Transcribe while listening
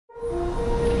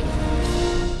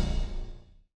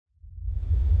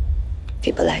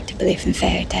People like to believe in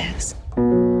fairy tales.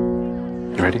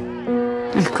 You ready?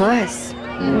 Of course.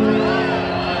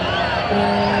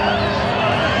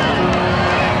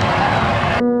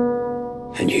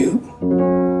 And you?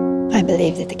 I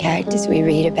believe that the characters we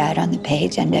read about on the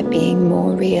page end up being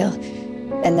more real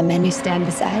than the men who stand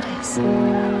beside us.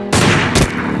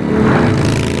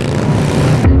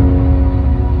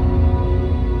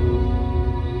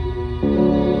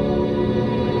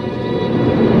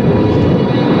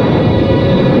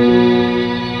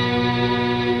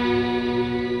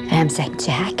 And I'm saying,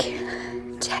 Jack,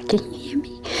 can you hear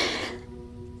me?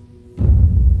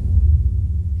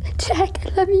 Jack, I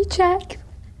love you, Jack.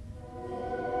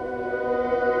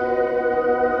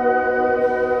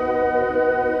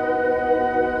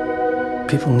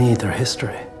 People need their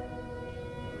history.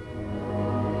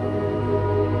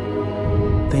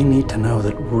 They need to know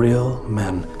that real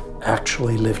men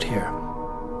actually lived here.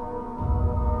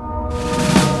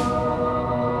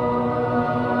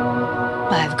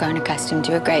 Well, I've grown accustomed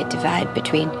to a great divide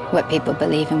between what people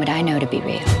believe and what I know to be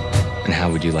real. And how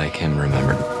would you like him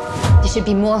remembered? There should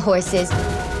be more horses,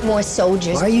 more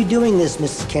soldiers. Why are you doing this,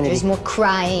 Mrs. Kennedy? There's more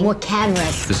crying, more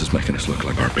cameras. This is making us look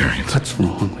like barbarians. What's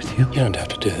wrong with you? You don't have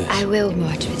to do this. I will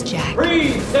march with Jack.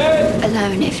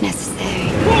 Alone if necessary.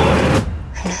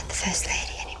 I'm not the First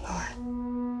Lady anymore.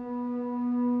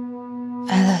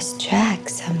 I lost track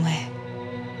somewhere.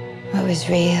 What was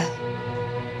real?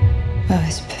 What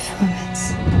was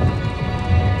performance?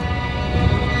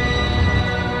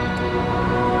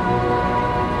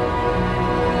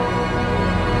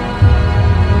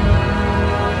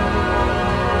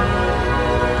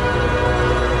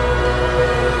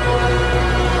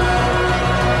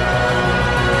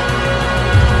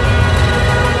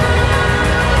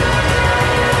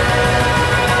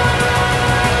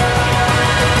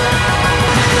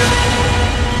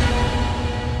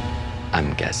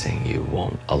 I'm guessing you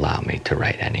won't allow me to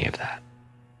write any of that.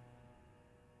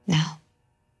 No.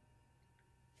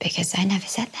 Because I never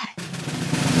said that.